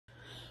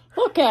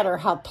Look at her,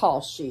 how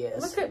tall she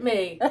is. Look at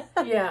me.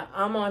 Yeah,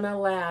 I'm on a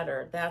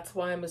ladder. That's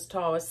why I'm as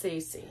tall as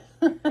Cece.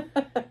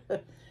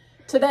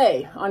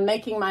 Today, on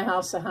Making My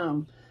House a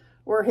Home,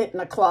 we're hitting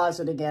a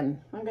closet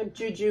again. I'm going to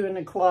Juju in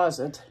the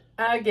closet.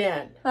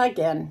 Again.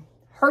 Again.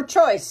 Her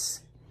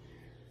choice.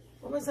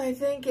 What was I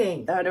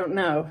thinking? I don't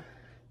know.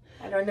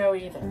 I don't know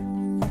either.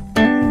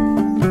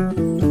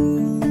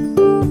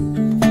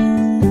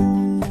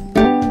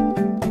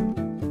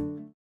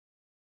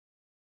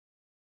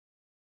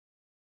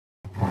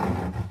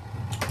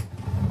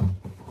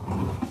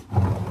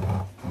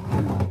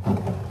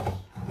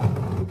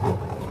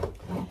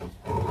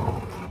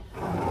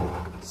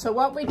 So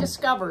what we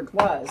discovered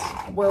was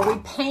where we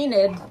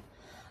painted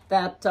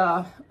that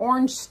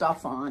orange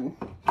stuff on,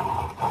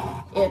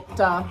 it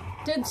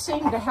did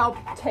seem to help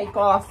take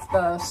off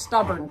the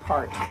stubborn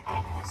part.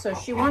 So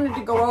she wanted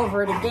to go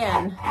over it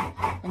again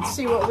and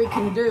see what we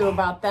can do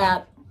about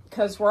that,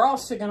 because we're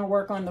also going to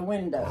work on the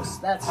windows.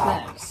 That's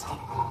next.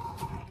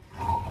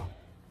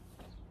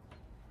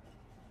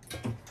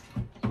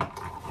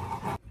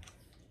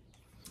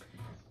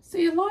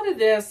 See, a lot of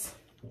this,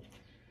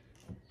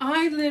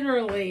 I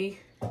literally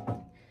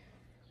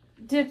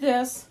did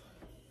this,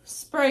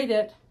 sprayed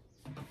it,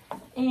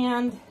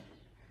 and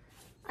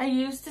I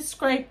used a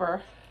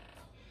scraper,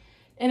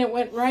 and it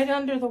went right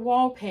under the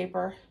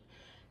wallpaper,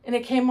 and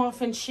it came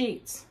off in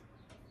sheets.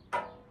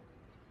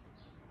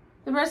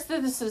 The rest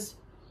of this is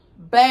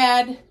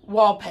bad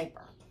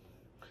wallpaper.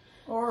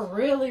 Or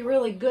really,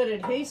 really good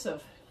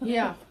adhesive.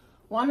 Yeah.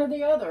 One or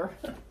the other.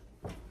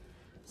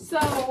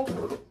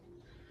 So,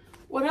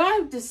 what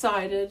I've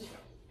decided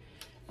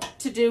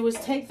to do is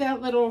take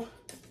that little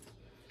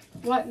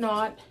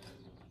whatnot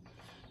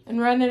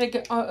and run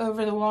it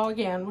over the wall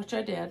again, which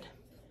I did.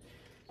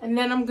 And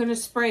then I'm going to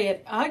spray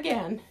it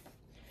again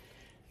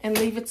and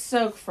leave it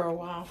soak for a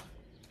while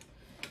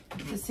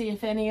to see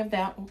if any of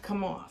that will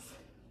come off.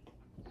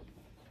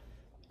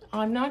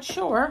 I'm not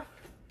sure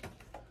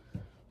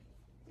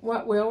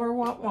what will or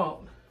what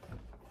won't.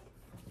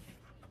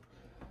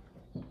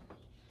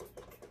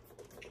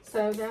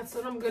 So that's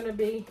what I'm going to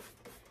be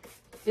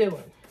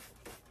doing.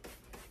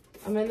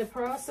 I'm in the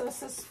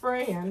process of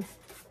spraying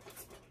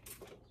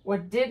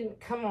what didn't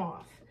come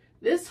off.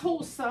 This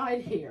whole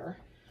side here,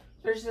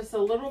 there's just a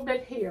little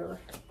bit here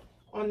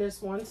on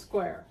this one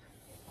square,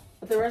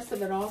 but the rest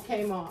of it all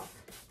came off,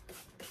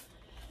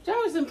 which I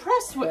was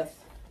impressed with.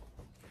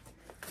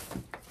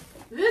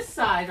 This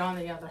side, on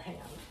the other hand,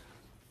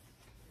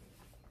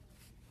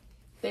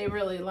 they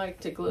really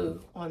like to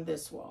glue on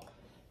this wall.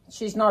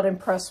 She's not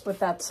impressed with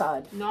that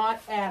side.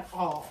 Not at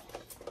all.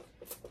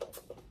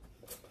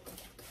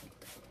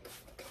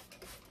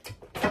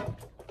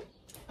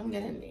 I'm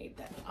gonna need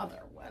that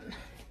other one.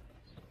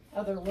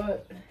 Other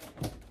what?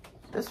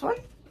 This one?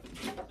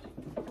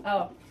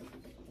 Oh.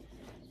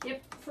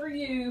 Yep, for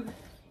you.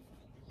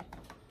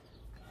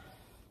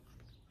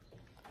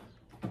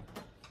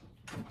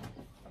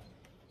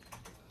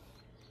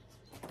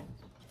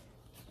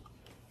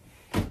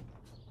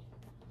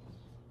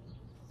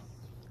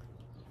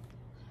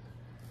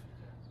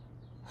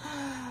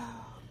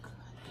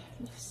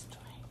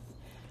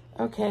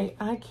 Okay,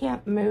 I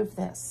can't move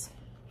this.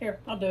 Here,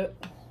 I'll do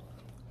it.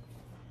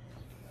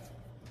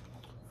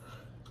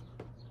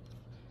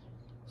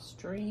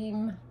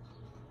 Stream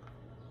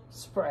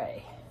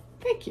spray.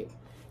 Thank you.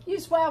 You're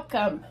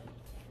welcome.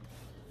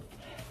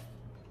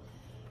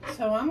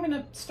 So I'm going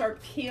to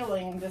start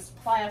peeling this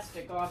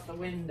plastic off the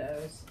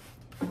windows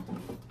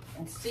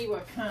and see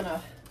what kind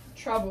of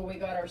trouble we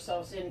got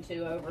ourselves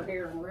into over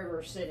here in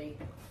River City.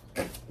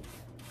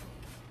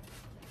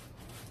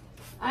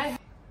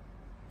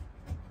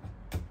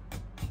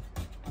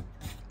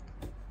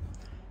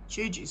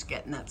 Juju's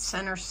getting that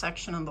center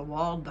section of the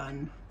wall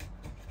done.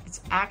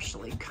 It's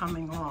actually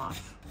coming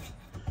off.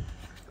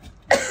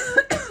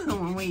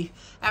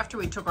 After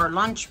we took our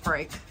lunch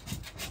break,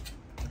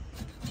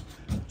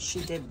 she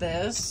did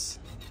this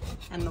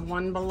and the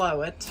one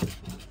below it.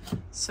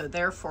 So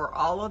therefore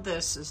all of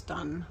this is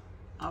done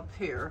up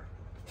here.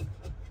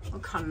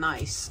 Look how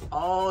nice.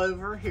 All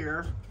over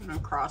here and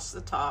across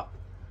the top.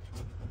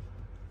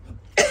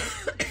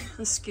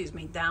 Excuse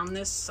me, down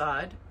this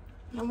side.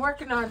 I'm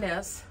working on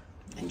this.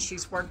 And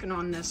she's working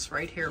on this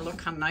right here.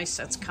 Look how nice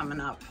that's coming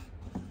up.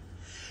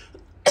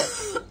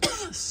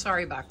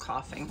 Sorry about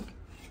coughing.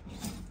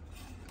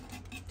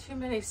 Too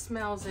many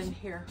smells in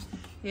here.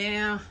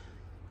 Yeah.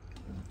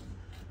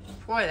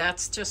 Boy,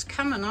 that's just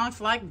coming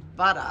off like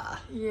butter.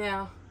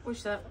 Yeah.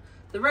 Wish that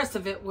the rest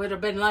of it would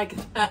have been like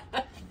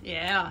that.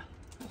 Yeah.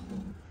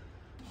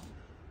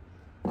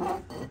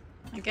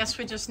 I guess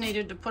we just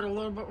needed to put a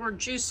little bit more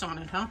juice on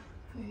it, huh?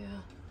 Yeah.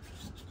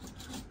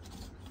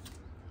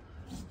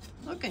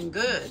 Looking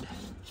good.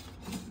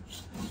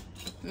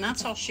 And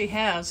that's all she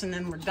has, and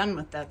then we're done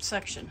with that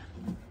section.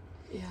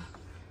 Yeah.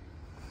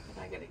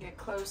 But I gotta get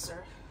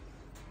closer.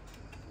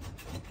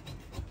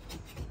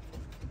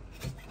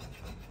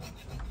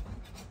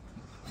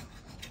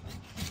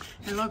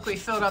 And look, we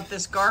filled up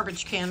this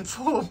garbage can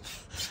full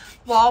of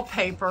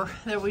wallpaper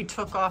that we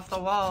took off the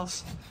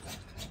walls.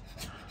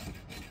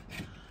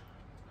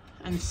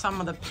 and some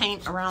of the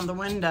paint around the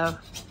window.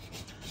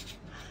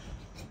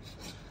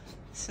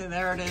 See,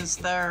 there it is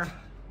there.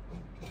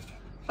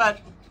 But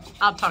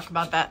I'll talk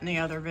about that in the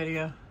other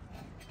video.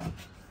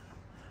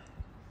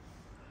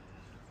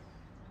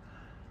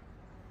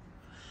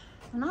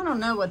 And I don't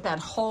know what that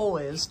hole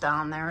is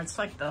down there. It's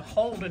like the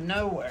hole to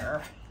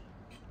nowhere.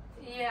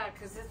 Yeah,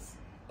 because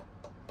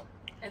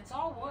it's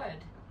all wood.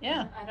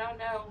 Yeah. I don't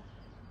know.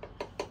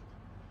 I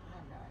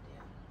have no idea.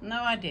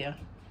 No idea.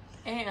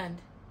 And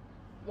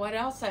what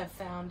else I've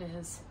found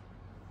is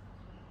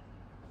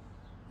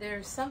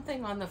there's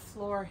something on the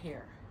floor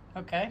here.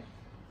 Okay.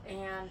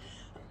 And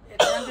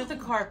it's under the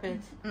carpet.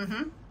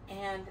 Mm-hmm.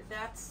 And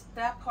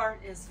that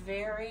part is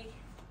very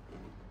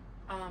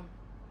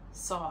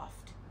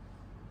soft.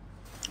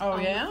 Oh,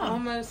 yeah?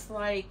 Almost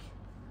like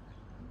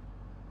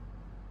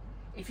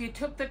if you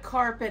took the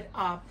carpet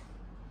up,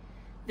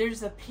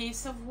 there's a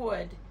piece of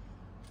wood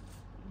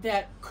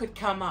that could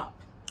come up.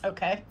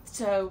 Okay.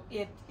 So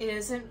it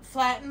isn't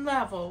flat and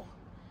level.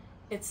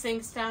 It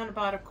sinks down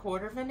about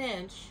 1/4 of an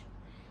inch.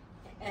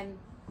 And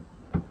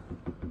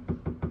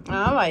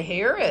oh, I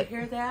hear it. you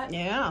hear that?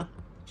 Yeah.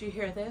 Do you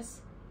hear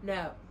this?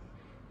 No.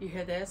 You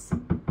hear this?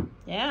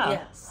 Yeah.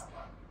 Yes.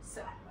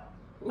 So,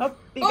 Oh,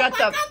 you got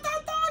the... I got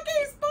the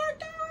doggies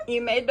barked at.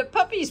 You made the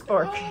puppies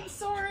bark. Oh, I'm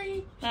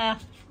sorry. Yeah.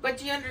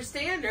 But you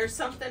understand there's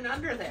something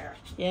under there.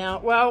 Yeah.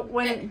 Well,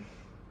 when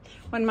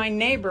my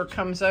neighbor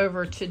comes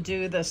over to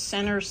do the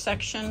center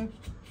section,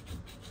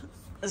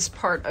 this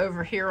part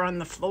over here on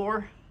the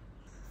floor,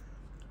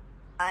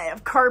 I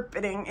have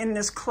carpeting in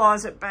this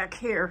closet back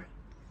here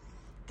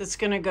that's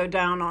going to go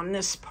down on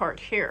this part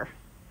here.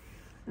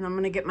 And I'm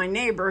going to get my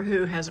neighbor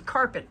who has a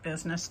carpet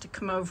business to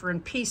come over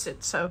and piece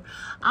it. So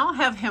I'll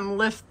have him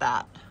lift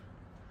that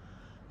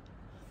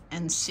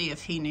and see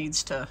if he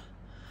needs to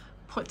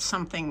put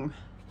something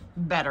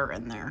better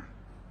in there.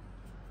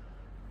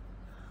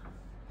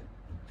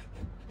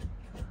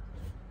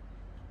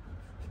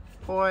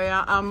 Boy,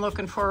 I'm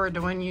looking forward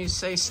to when you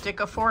say stick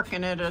a fork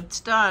in it, it's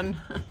done.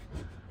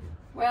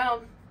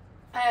 Well,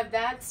 I have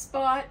that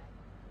spot,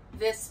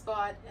 this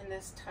spot, and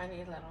this tiny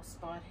little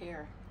spot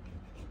here.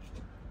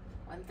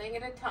 One thing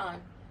at a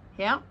time.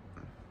 Yeah.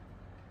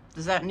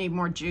 Does that need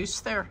more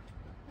juice there?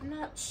 I'm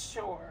not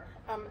sure.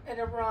 I'm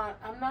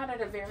not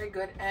at a very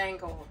good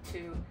angle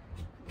to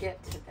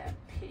get to that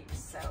piece,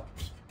 so.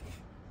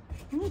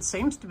 It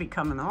seems to be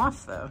coming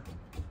off though.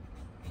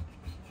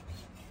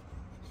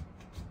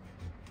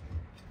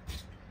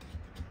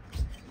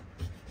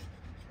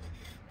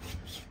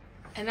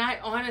 And I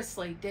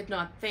honestly did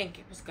not think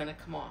it was going to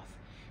come off,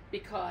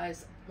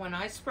 because when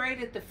I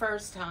sprayed it the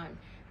first time,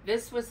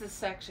 this was the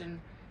section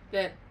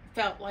that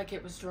felt like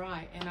it was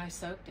dry, and I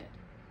soaked it.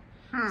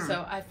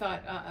 So I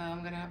thought,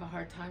 I'm going to have a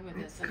hard time with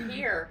this. And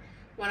here,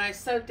 when I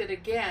soaked it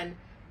again,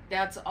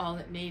 that's all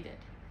it needed.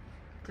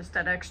 Just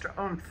that extra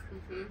oomph.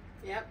 Mm-hmm.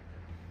 Yep.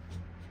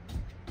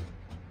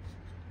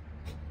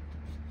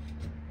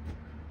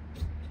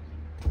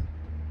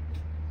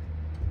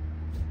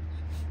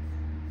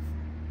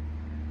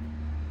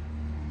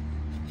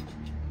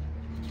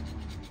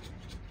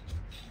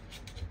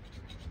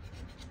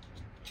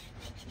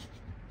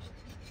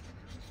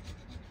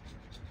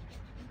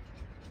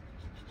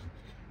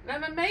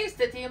 I'm amazed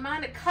at the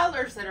amount of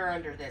colors that are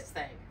under this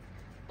thing.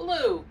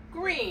 Blue,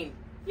 green,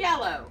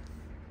 yellow.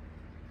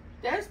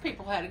 Those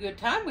people had a good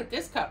time with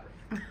this cover.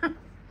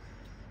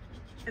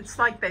 It's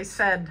like they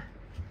said,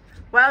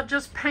 well,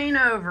 just paint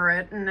over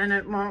it and then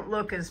it won't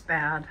look as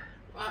bad.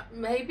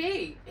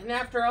 Maybe. And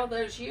after all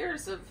those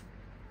years of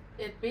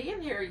it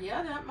being here,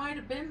 yeah, that might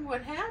have been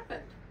what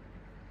happened.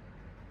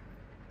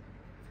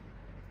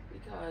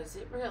 Because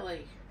it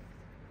really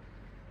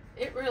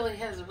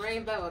has a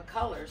rainbow of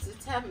colors.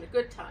 It's having a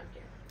good time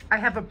here. I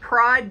have a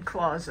pride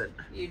closet.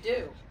 You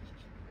do.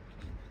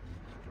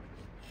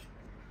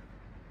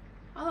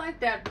 I like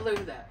that blue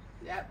though.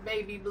 That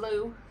baby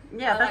blue.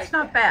 Yeah, that's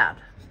not bad.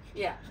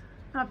 Yeah.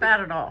 Not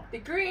bad at all. The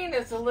green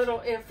is a little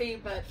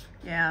iffy, but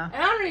yeah.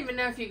 And I don't even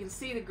know if you can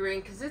see the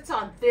green because it's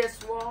on this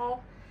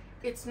wall.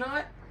 It's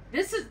not.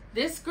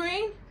 This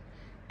green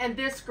and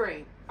this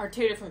green are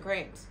two different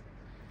greens.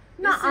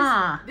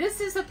 This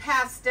is a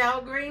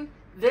pastel green.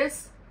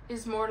 This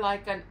is more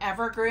like an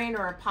evergreen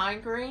or a pine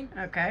green.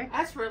 Okay.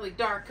 That's really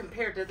dark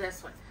compared to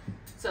this one.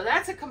 So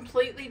that's a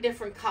completely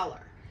different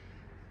color.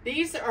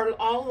 These are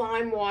all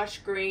lime wash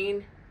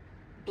green,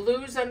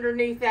 blues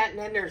underneath that, and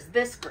then there's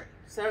this green.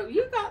 So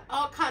you got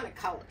all kind of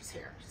colors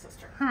here,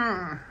 sister.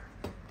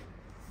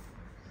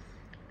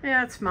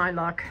 Yeah, it's my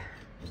luck.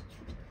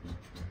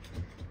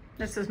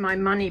 This is my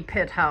money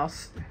pit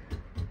house.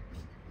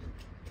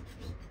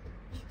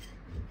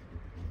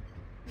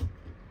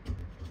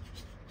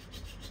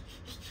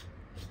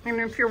 And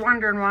if you're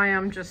wondering why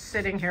I'm just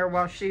sitting here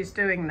while she's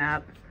doing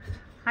that,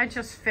 I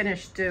just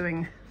finished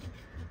doing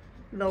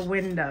the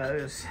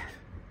windows.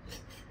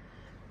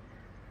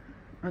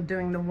 I'm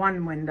doing the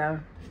one window.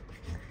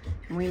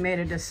 And we made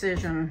a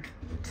decision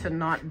to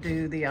not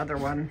do the other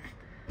one.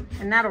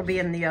 And that'll be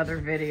in the other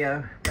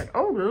video. But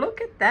oh,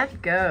 look at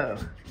that go.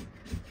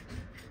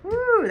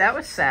 Woo, that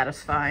was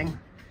satisfying.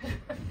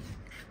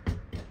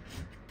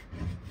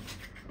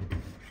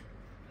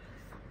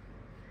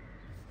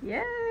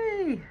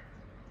 Yay!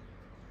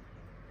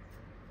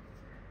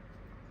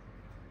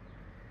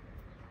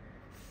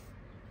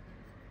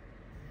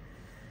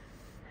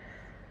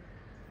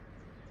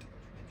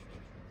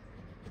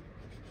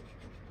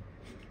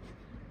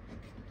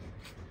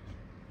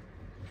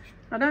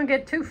 Now don't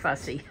get too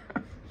fussy.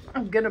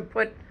 I'm gonna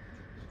put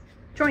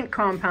joint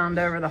compound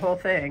over the whole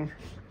thing.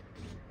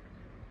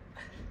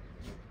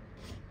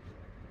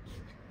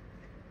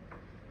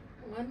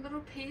 One little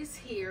piece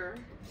here.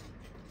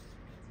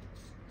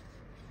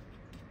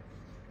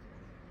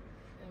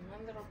 And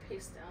one little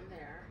piece down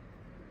there.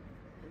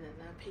 And then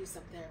that piece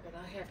up there, but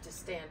I have to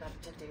stand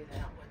up to do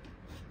that one.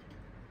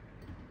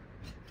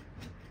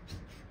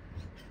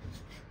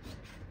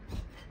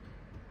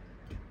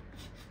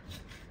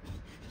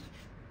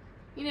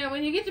 You know,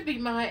 when you get to be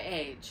my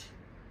age,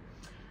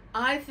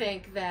 I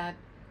think that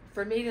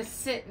for me to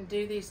sit and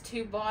do these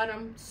two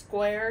bottom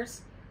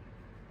squares,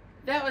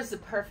 that was the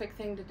perfect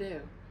thing to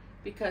do.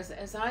 Because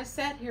as I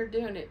sat here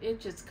doing it,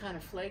 it just kind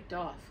of flaked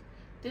off.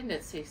 Didn't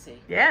it, Cece?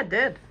 Yeah, it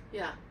did.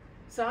 Yeah.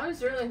 So I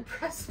was really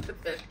impressed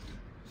with it.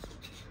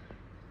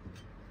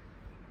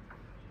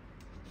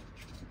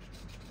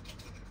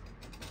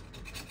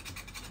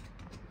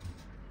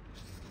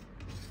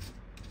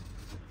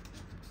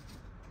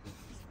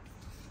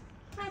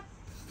 That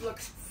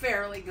looks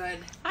fairly good.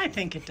 I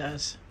think it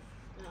does.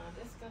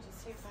 Just got to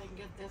see if I can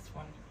get this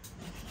one.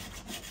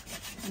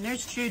 And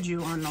there's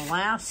Juju on the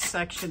last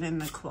section in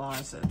the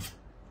closet.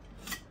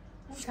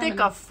 Stick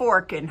a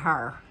fork in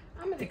her.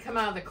 I'm going to come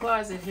out of the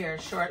closet here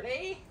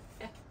shortly.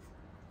 I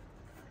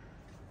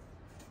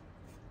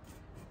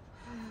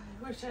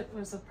wish it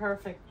was a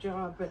perfect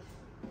job, but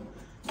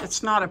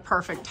It's not a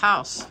perfect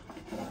house.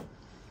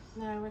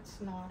 no, it's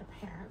not,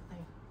 apparently.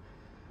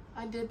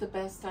 I did the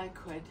best I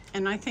could.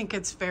 And I think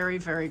it's very,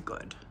 very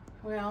good.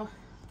 Well,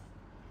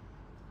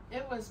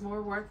 it was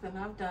more work than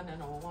I've done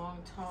in a long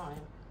time.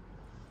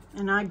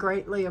 And I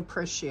greatly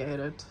appreciate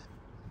it.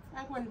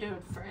 I wouldn't do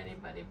it for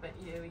anybody but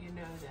you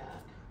know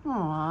that.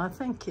 Aw,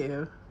 thank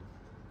you.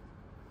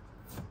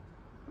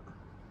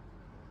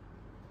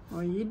 What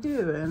are you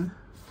doing?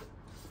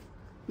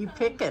 You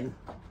picking?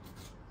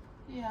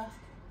 Yeah.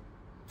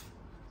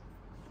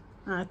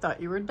 I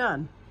thought you were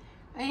done.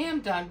 I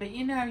am done, but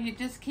you know, you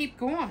just keep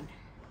going.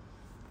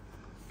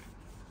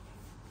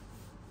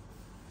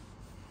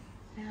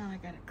 Now I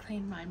gotta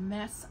clean my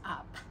mess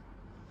up.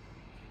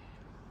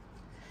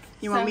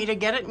 You want me to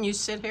get it and you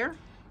sit here?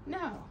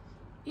 No.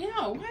 You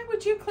know, why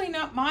would you clean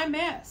up my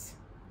mess?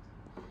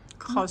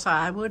 Because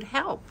I would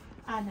help.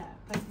 I know,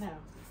 but no.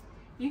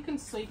 You can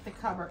sweep the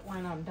cupboard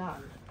when I'm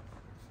done.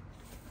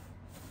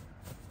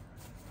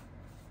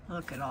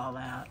 Look at all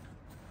that.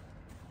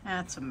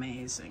 That's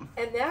amazing.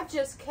 And that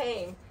just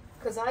came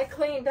because I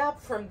cleaned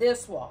up from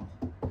this wall.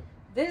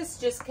 This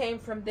just came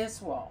from this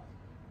wall.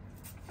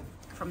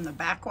 From the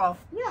back wall?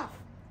 Yeah.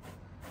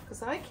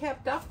 Because I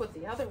kept up with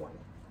the other one.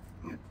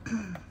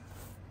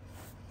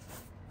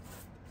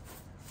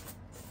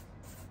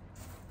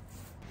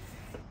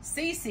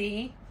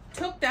 Cece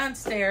took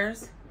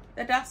downstairs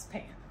the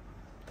dustpan.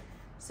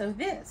 So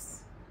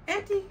this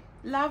empty,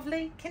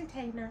 lovely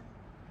container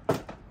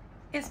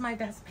is my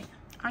dustpan.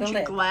 Aren't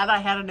you glad I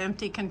had an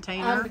empty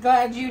container? I'm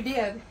glad you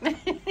did.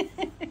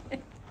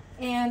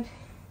 And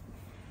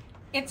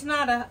it's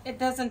not it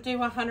doesn't do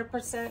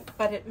 100%,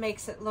 but it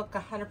makes it look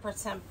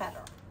 100%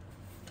 better.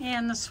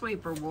 And the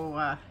sweeper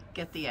will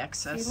get the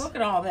excess. See, look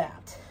at all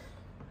that.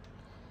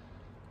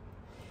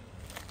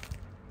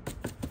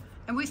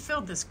 And we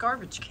filled this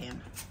garbage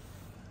can.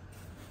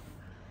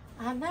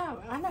 I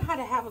know how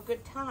to have a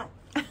good time.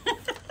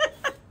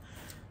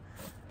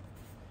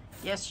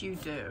 Yes, you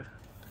do.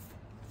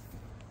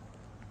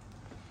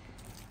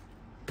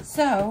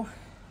 So,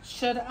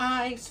 should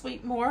I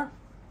sweep more?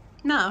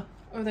 No.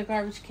 Or the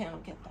garbage can will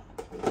get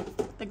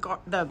that?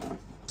 The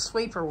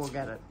sweeper will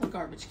get it. The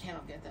garbage can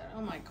will get that.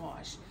 Oh my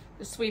gosh.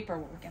 The sweeper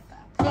will get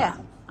that. Yeah.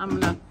 I'm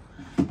going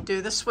to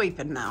do the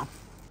sweeping now.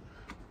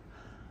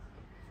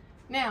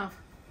 Now,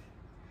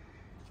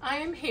 I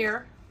am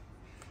here.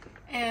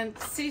 And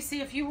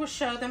Cece, if you will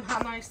show them how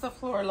nice the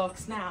floor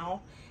looks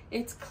now.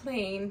 It's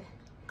clean.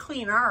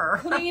 Cleaner.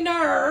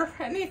 Cleaner.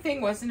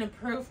 Anything was an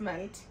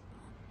improvement.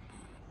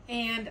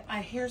 And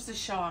here's the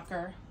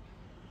shocker.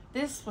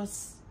 This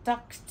was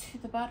stuck to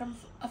the bottom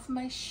of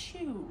my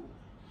shoe.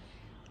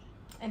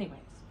 Anyways.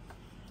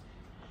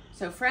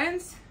 So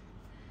friends,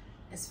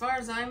 as far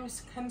as I'm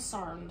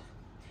concerned,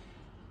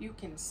 you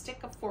can stick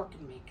a fork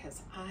in me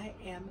because I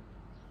am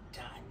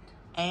done.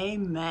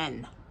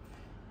 Amen.